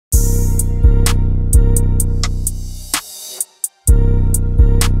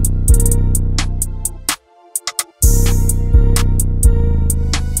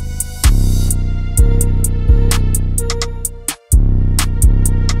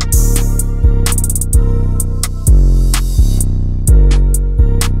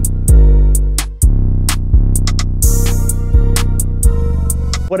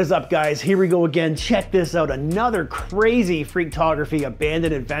What is up, guys? Here we go again. Check this out. Another crazy Freaktography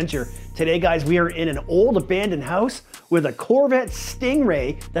abandoned adventure. Today, guys, we are in an old abandoned house with a Corvette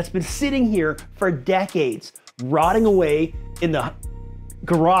Stingray that's been sitting here for decades, rotting away in the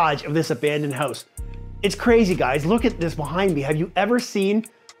garage of this abandoned house. It's crazy, guys. Look at this behind me. Have you ever seen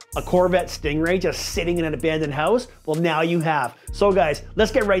a Corvette Stingray just sitting in an abandoned house? Well, now you have. So, guys,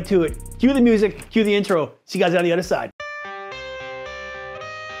 let's get right to it. Cue the music, cue the intro. See you guys on the other side.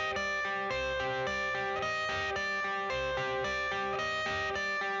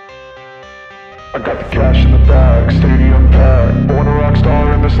 I got the cash in the bag, stadium packed. Born a rock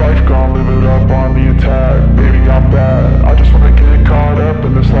star in this life, gone live it up on the attack. Baby, I'm bad, I just wanna get caught up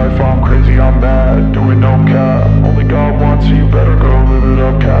in this life. I'm crazy, I'm mad, doing no cap. Only got one, so you better go live it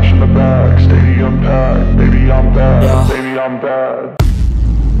up. Cash in the bag, stadium packed. Baby, I'm bad, baby, I'm bad.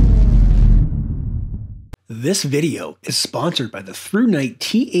 This video is sponsored by the Thrunite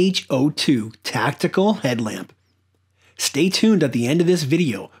TH02 Tactical Headlamp. Stay tuned at the end of this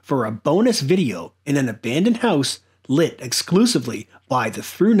video for a bonus video in an abandoned house lit exclusively by the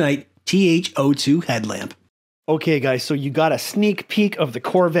Thrunite TH02 Headlamp. Okay, guys, so you got a sneak peek of the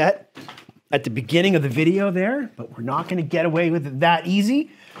Corvette at the beginning of the video there, but we're not going to get away with it that easy.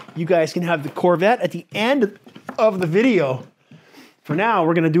 You guys can have the Corvette at the end of the video. For now,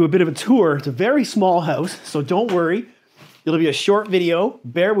 we're going to do a bit of a tour. It's a very small house, so don't worry. It'll be a short video.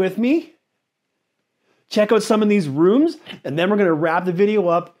 Bear with me. Check out some of these rooms, and then we're gonna wrap the video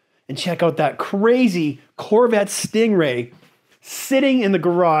up and check out that crazy Corvette Stingray sitting in the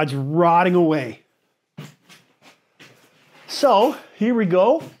garage, rotting away. So, here we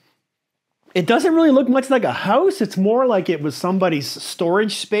go. It doesn't really look much like a house. It's more like it was somebody's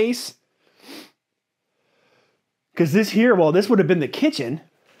storage space. Because this here, well, this would have been the kitchen,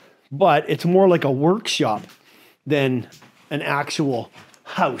 but it's more like a workshop than an actual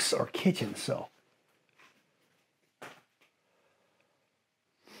house or kitchen, so.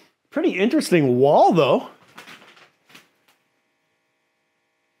 Pretty interesting wall, though.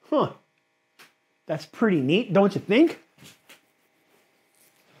 Huh. That's pretty neat, don't you think?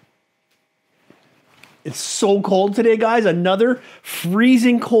 It's so cold today, guys. Another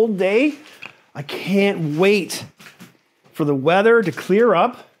freezing cold day. I can't wait for the weather to clear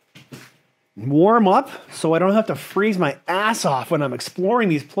up and warm up so I don't have to freeze my ass off when I'm exploring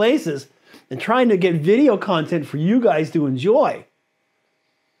these places and trying to get video content for you guys to enjoy.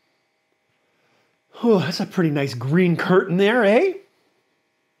 Oh, that's a pretty nice green curtain there, eh?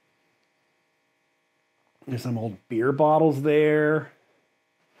 There's some old beer bottles there.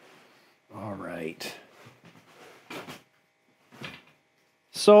 All right.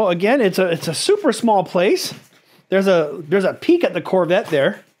 So again, it's a super small place. There's a peek at the Corvette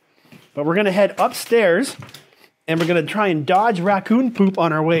there, but we're gonna head upstairs and we're gonna try and dodge raccoon poop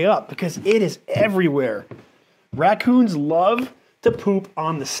on our way up because it is everywhere. Raccoons love to poop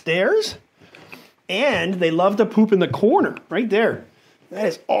on the stairs. And they love to poop in the corner, right there. That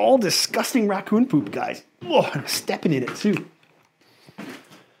is all disgusting raccoon poop, guys. Oh, I'm stepping in it too.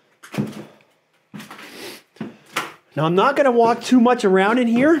 Now, I'm not gonna walk too much around in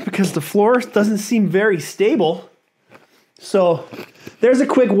here because the floor doesn't seem very stable. So there's a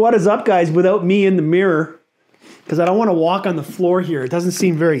quick what is up, guys, without me in the mirror, because I don't wanna walk on the floor here. It doesn't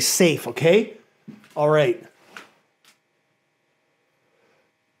seem very safe, okay? All right.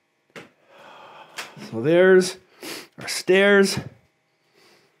 So there's our stairs.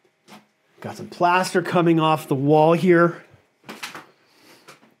 Got some plaster coming off the wall here.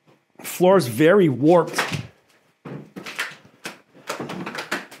 The floor is very warped.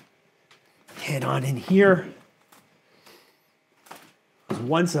 Head on in here. It was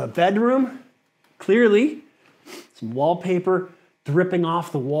once a bedroom, clearly. Some wallpaper dripping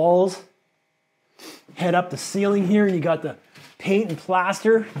off the walls. Head up the ceiling here, and you got the paint and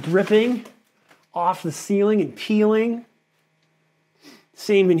plaster dripping off the ceiling and peeling.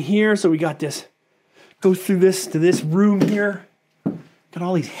 Same in here. So we got this, go through this to this room here. Got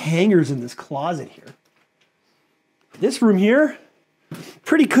all these hangers in this closet here. This room here,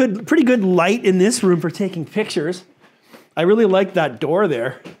 pretty good light in this room for taking pictures. I really like that door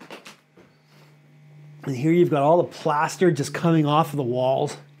there. And here you've got all the plaster just coming off of the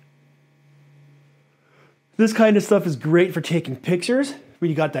walls. This kind of stuff is great for taking pictures. When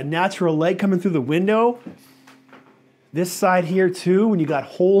you got that natural light coming through the window. This side here too, when you got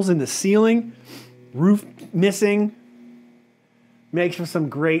holes in the ceiling, roof missing. Makes for some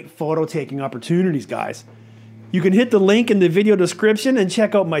great photo taking opportunities, guys. You can hit the link in the video description and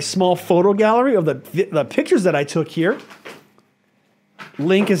check out my small photo gallery of the pictures that I took here.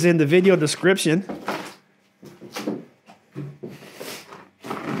 Link is in the video description.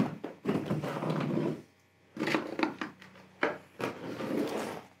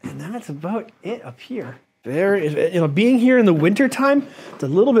 that's about it up here. Being here in the winter time, it's a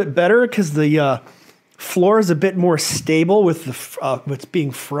little bit better because the floor is a bit more stable with the what's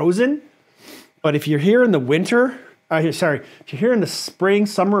being frozen. But if you're here in the winter, if you're here in the spring,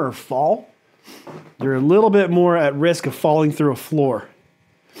 summer, or fall, you're a little bit more at risk of falling through a floor.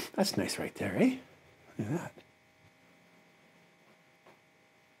 That's nice right there, eh? Look at that.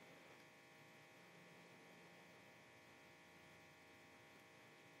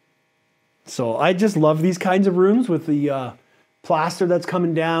 So I just love these kinds of rooms with the plaster that's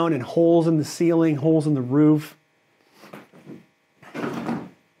coming down and holes in the ceiling, holes in the roof.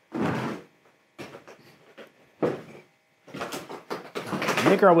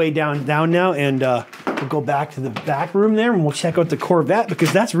 Make our way down now, and we'll go back to the back room there, and we'll check out the Corvette,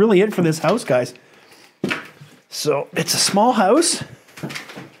 because that's really it for this house, guys. So it's a small house.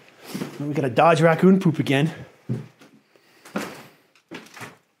 We got a Dodge raccoon poop again.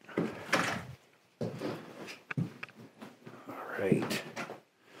 Right.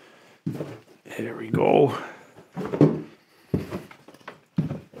 There we go.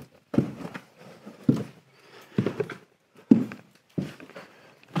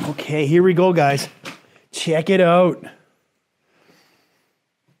 Okay, here we go, guys. Check it out.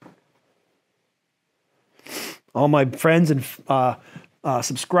 All my friends and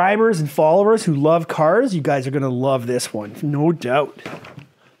subscribers and followers who love cars, you guys are going to love this one, no doubt.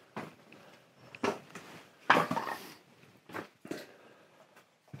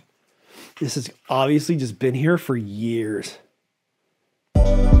 This has obviously just been here for years.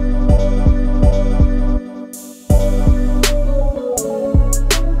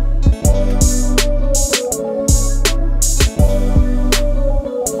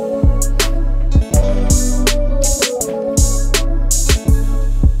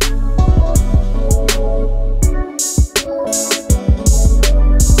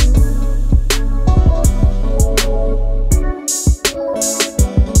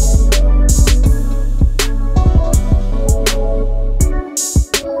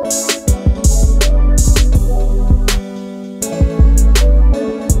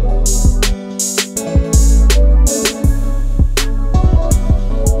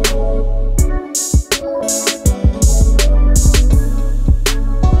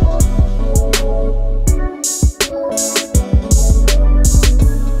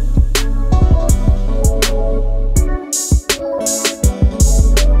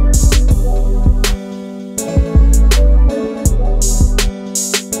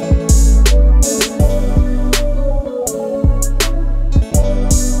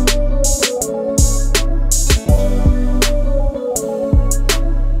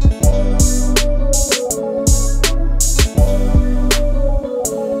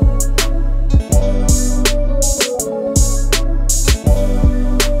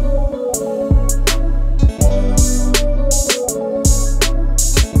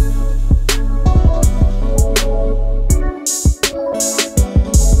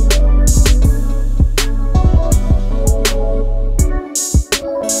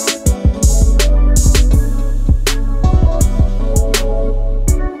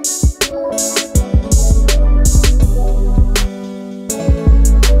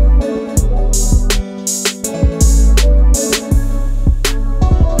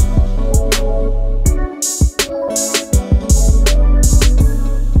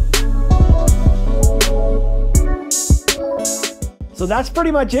 So that's pretty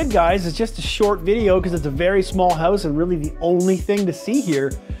much it, guys. It's just a short video because it's a very small house, and really the only thing to see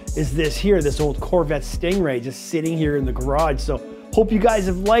here is this old Corvette Stingray just sitting here in the garage. So hope you guys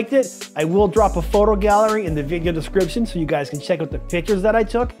have liked it. I will drop a photo gallery in the video description so you guys can check out the pictures that I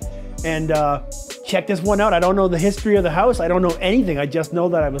took, and check this one out. I don't know the history of the house. I don't know anything. I just know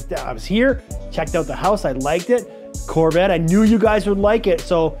that I was here, checked out the house. I liked it. Corvette, I knew you guys would like it.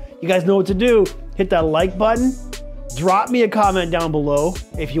 So you guys know what to do. Hit that like button. Drop me a comment down below.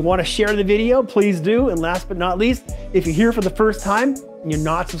 If you want to share the video, please do. And last but not least, if you're here for the first time and you're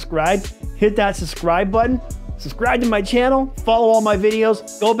not subscribed, hit that subscribe button. Subscribe to my channel, follow all my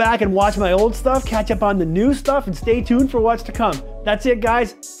videos, go back and watch my old stuff, catch up on the new stuff, and stay tuned for what's to come. That's it,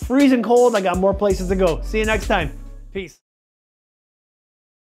 guys. Freezing cold. I got more places to go. See you next time. Peace.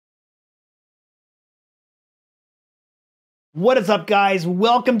 What is up, guys?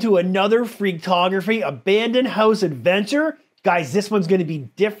 Welcome to another Freaktography abandoned house adventure. Guys, this one's going to be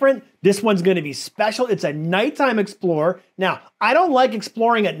different. This one's going to be special. It's a nighttime explorer. Now, I don't like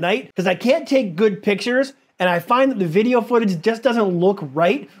exploring at night because I can't take good pictures, and I find that the video footage just doesn't look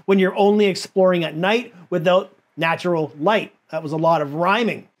right when you're only exploring at night without natural light. That was a lot of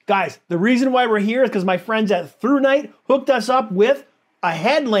rhyming. Guys, the reason why we're here is because my friends at Thrunite hooked us up with a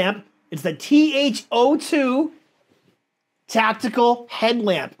headlamp It's the TH02 tactical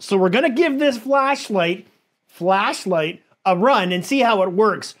headlamp. So we're gonna give this flashlight a run and see how it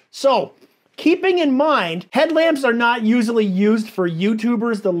works. So keeping in mind, headlamps are not usually used for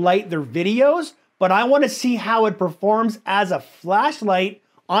YouTubers to light their videos, but I wanna see how it performs as a flashlight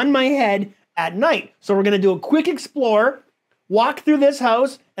on my head at night. So we're gonna do a quick explore, walk through this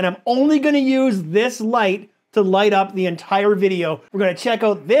house, and I'm only gonna use this light to light up the entire video. We're gonna check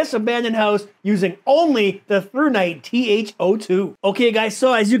out this abandoned house using only the Thrunite TH02. Okay guys,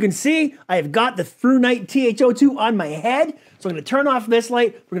 so as you can see, I've got the Thrunite TH02 on my head. So I'm gonna turn off this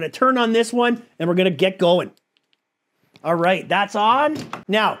light, we're gonna turn on this one, and we're gonna get going. All right, that's on.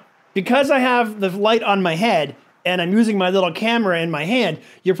 Now, because I have the light on my head, and I'm using my little camera in my hand,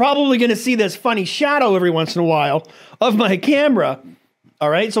 you're probably gonna see this funny shadow every once in a while of my camera. All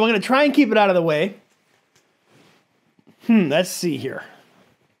right, so I'm gonna try and keep it out of the way. Let's see here.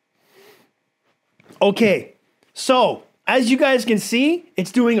 Okay, so as you guys can see,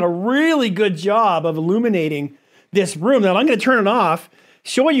 it's doing a really good job of illuminating this room. Now I'm gonna turn it off,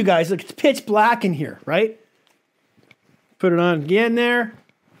 show you guys, look, it's pitch black in here, right? Put it on again there.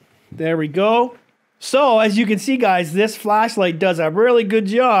 There we go. So as you can see guys, this flashlight does a really good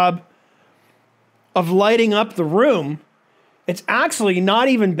job of lighting up the room. It's actually not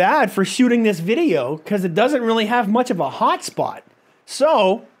even bad for shooting this video because it doesn't really have much of a hot spot.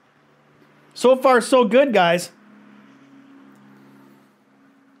 So far so good, guys.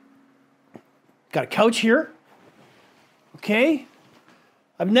 Got a couch here. Okay.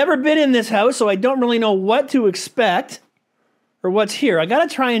 I've never been in this house, so I don't really know what to expect or what's here. I gotta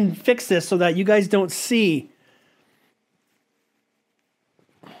try and fix this so that you guys don't see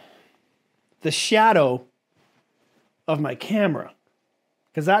the shadow of my camera,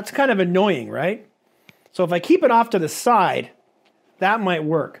 because that's kind of annoying, right? So if I keep it off to the side, that might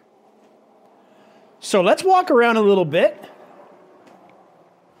work. So let's walk around a little bit.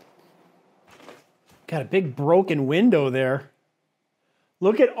 Got a big broken window there.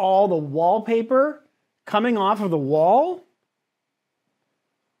 Look at all the wallpaper coming off of the wall.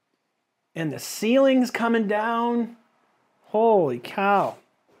 And the ceiling's coming down. Holy cow.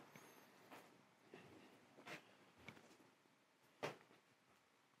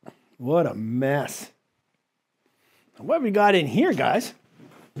 What a mess. What have we got in here, guys?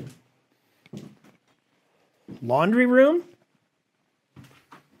 Laundry room.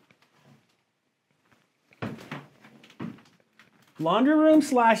 Laundry room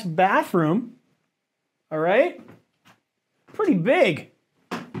slash bathroom. All right. Pretty big.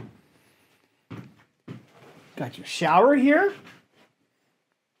 Got your shower here.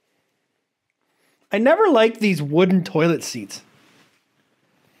 I never liked these wooden toilet seats.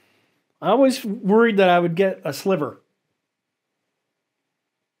 I always worried that I would get a sliver.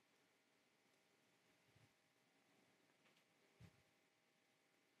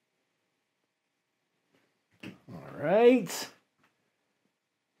 All right.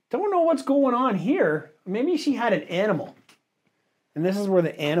 Don't know what's going on here. Maybe she had an animal. And this is where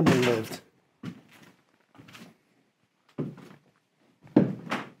the animal lived.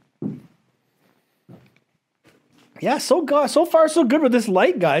 Yeah, so far so good with this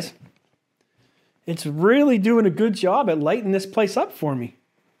light, guys. It's really doing a good job at lighting this place up for me.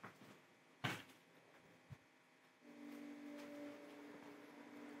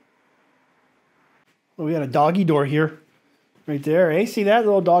 Oh, we got a doggy door here. Right there, eh? See that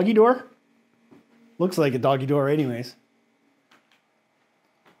little doggy door? Looks like a doggy door anyways.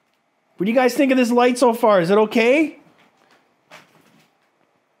 What do you guys think of this light so far? Is it okay?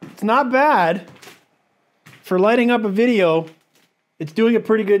 It's not bad. For lighting up a video, it's doing a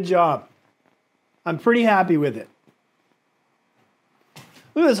pretty good job. I'm pretty happy with it.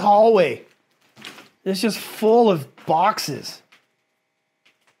 Look at this hallway. It's just full of boxes.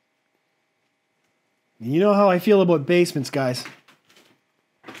 You know how I feel about basements, guys.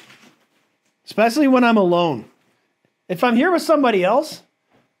 Especially when I'm alone. If I'm here with somebody else,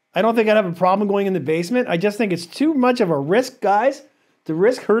 I don't think I'd have a problem going in the basement. I just think it's too much of a risk, guys, to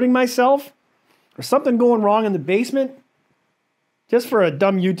risk hurting myself or something going wrong in the basement just for a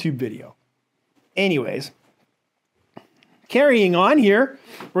dumb YouTube video. Anyways, carrying on here,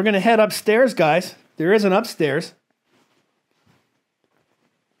 we're going to head upstairs, guys. There is an upstairs.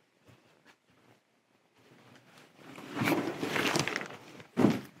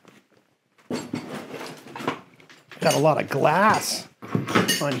 Got a lot of glass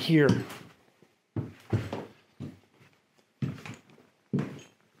on here.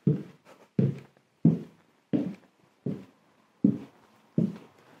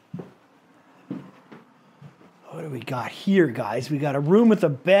 What do we got here, guys? We got a room with a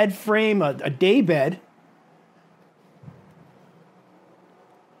bed frame, a day bed.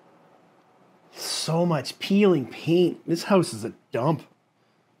 So much peeling paint. This house is a dump.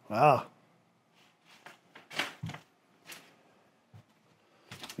 Wow.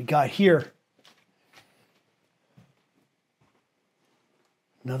 We got here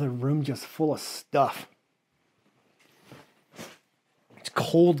another room just full of stuff. It's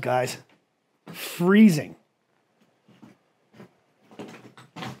cold, guys. Freezing.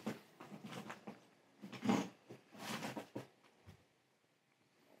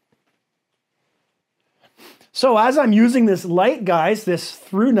 So as I'm using this light, guys, this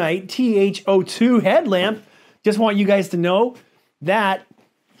Thrunite TH02 headlamp, just want you guys to know that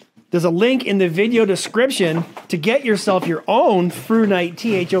there's a link in the video description to get yourself your own Thrunite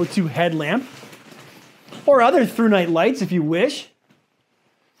TH02 headlamp or other Thrunite lights if you wish.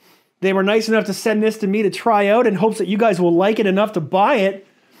 They were nice enough to send this to me to try out in hopes that you guys will like it enough to buy it.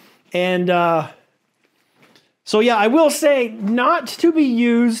 And so yeah, I will say not to be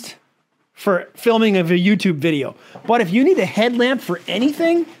used for filming of a YouTube video. But if you need a headlamp for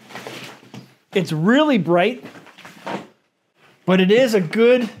anything, it's really bright, but it is a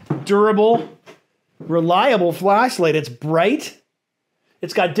good, durable, reliable flashlight. It's bright.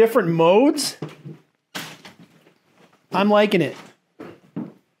 It's got different modes. I'm liking it.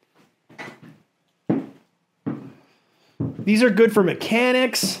 These are good for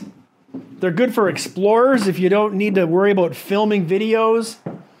mechanics. They're good for explorers if you don't need to worry about filming videos.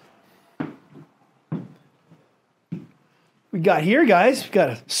 We got here, guys, we got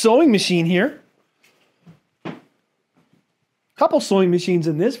a sewing machine here. A couple sewing machines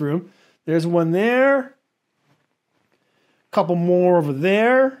in this room. There's one there. A couple more over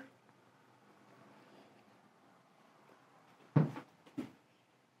there.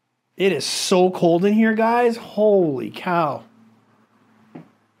 It is so cold in here, guys. Holy cow.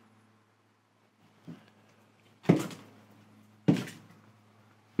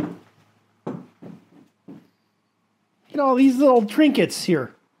 Look at all these little trinkets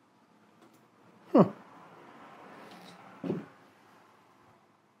here. Huh.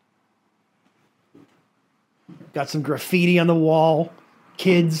 Got some graffiti on the wall.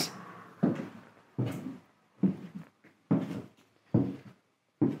 Kids.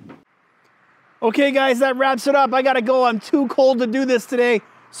 Okay, guys, that wraps it up. I gotta go. I'm too cold to do this today.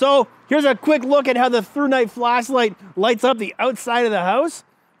 So here's a quick look at how the Thrunite flashlight lights up the outside of the house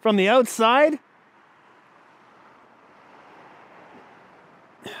from the outside.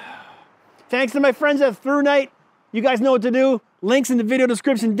 Thanks to my friends at Thrunite. You guys know what to do. Links in the video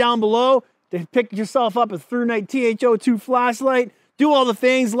description down below to pick yourself up a Thrunite TH02 flashlight. Do all the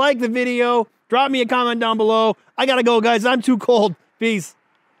things, like the video, drop me a comment down below. I gotta go, guys. I'm too cold. Peace.